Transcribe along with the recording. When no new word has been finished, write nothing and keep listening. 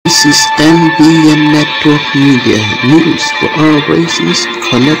This is NBN Network Media, news for all races,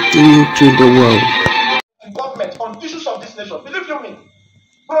 connecting you to the world. The government on issues of this nation, believe you me,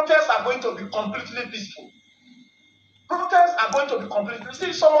 protests are going to be completely peaceful. Protests are going to be completely.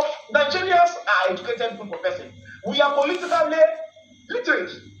 See, some of Nigerians are educated people person. We are politically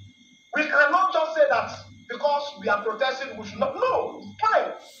literate. We cannot just say that because we are protesting, we should not. No,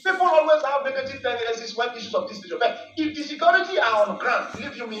 fine. People always have negative tendencies when issues of this nature. But if the security are on ground,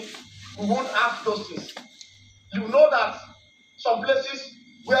 believe you me, we won't have those things. You know that some places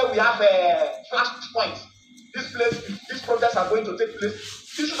where we have flash points, these protests are going to take place.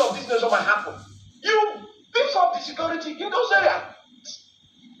 Issues of this nature might happen. You beef up the security in those areas.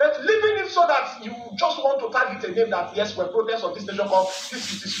 But leaving it so that you just want to target a name that, yes, when protests of this nation come,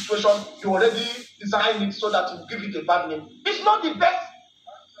 this is the situation, you already design it so that you give it a bad name. It's not the best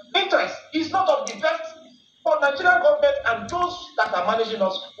interest. It's not of the best for Nigerian government and those that are managing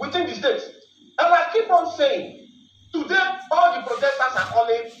us within the states. And I keep on saying, today, all the protesters are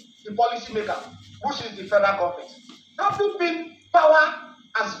calling the policymaker, which is the federal government. Having been power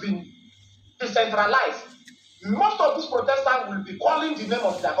has been decentralized. Most of these protesters will be calling the name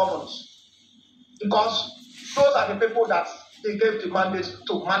of their governors because those are the people that they gave the mandate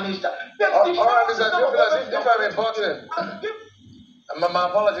to manage that. All right, Mr. Jupiter, if I'm important, my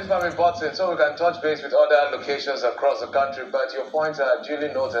apologies if I'm important, so we can touch base with other locations across the country, but your points are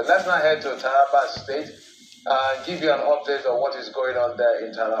duly noted. Let's now head to Taraba State and give you an update on what is going on there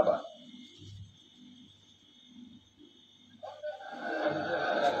in Taraba.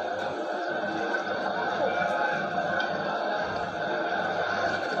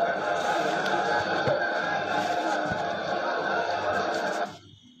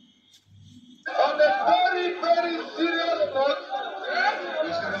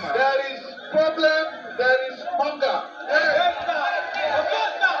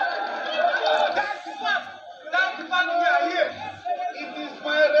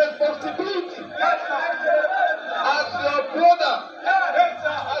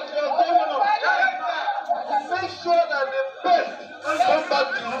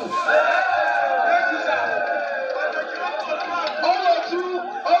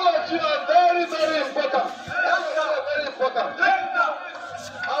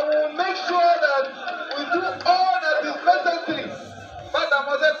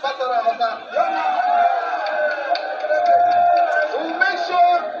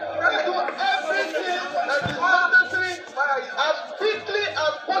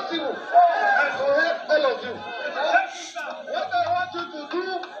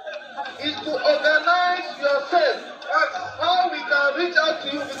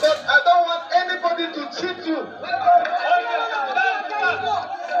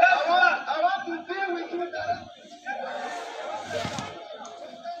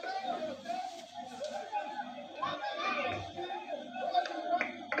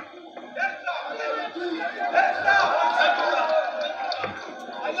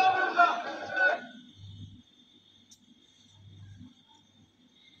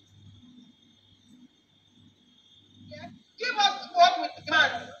 Give us what we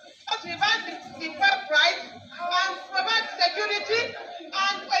demand. Just revise the fair price and provide security.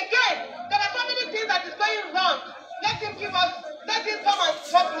 And again, there are so many things that is going wrong. Let him come and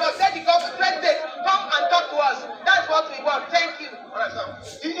talk to us. Let the president come and talk to us. That's what we want. Thank you. All right, sir.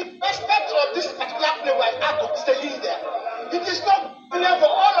 The respect of this particular place where I have to stay there. It is not enough for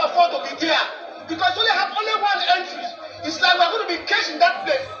all of us to be there. Because we only have one entry. It's like we're going to be caged in that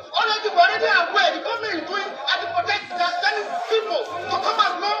place. We're already aware. The government is doing at the protect. They are sending people to come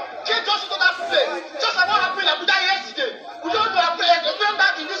and go cage us to that place. Just like what happened in Abuja yesterday. We don't have to explain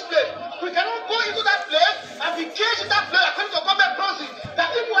that in this place. We cannot go into that place and be caged in that place according to government policy. That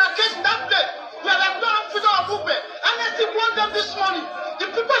if we are caged in that place, we are like no freedom of movement. And let's see want them this morning. The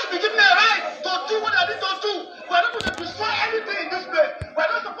people should be given a right to do what they need to do. We are not going to destroy anything in this place. We are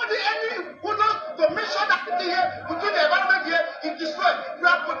not supporting any who knows to make sure that the here, between the environment here, is destroyed. We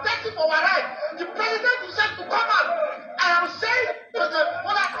are protecting our right. The president himself to come out. I am saying, President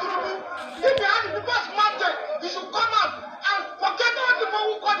Bola Tinubu, if you have the people's mandate, you should come out and forget all the people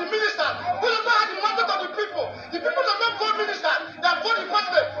who call the minister, who don't have the mandate of the people. The people do not vote minister, they vote the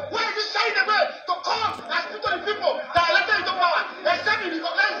president. Why is he shying away to come and speak to the people that are elected into power? Except he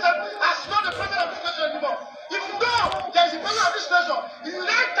recognizes himself as not the president of this nation anymore. If you know there is a president of this nation, it's the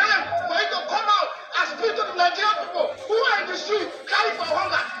right time for him to come out and speak to the Nigerian people who are in the street, crying for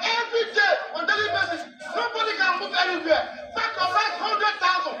hunger every day on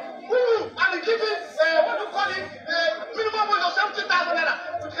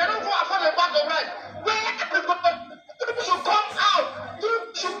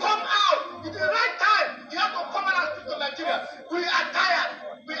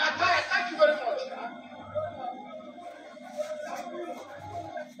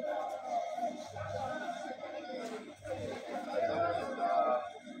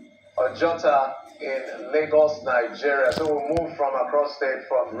Ojota in Lagos, Nigeria. So we'll move from across state,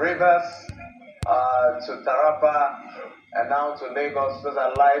 from Rivers to Tarapa and now to Lagos. Those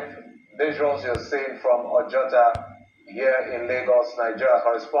are live visuals you're seeing from Ojota here in Lagos, Nigeria.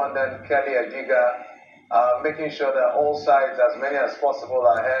 Correspondent Kelly Adiga making sure that all sides, as many as possible,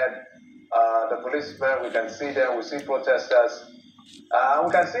 are ahead. The policemen, we can see them, we see protesters.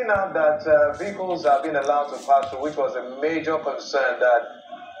 We can see now that vehicles have been allowed to pass through, which was a major concern,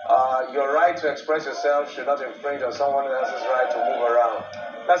 that your right to express yourself should not infringe on someone else's right to move around.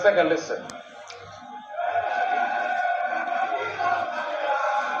 Let's take a listen.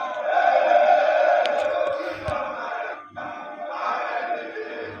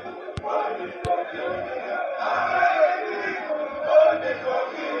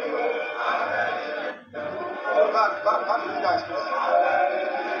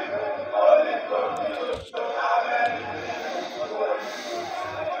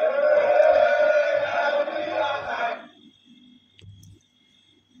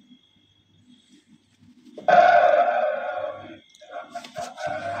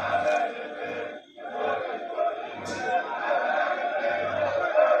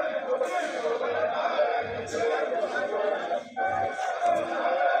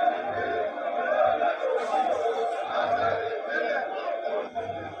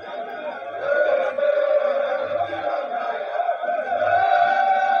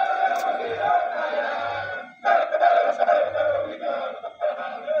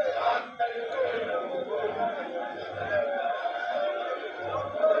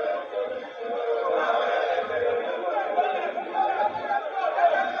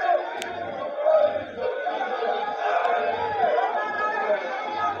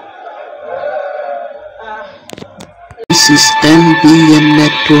 This is NBN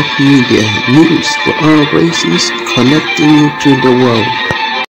Network Media, news for all races, connecting you to the world.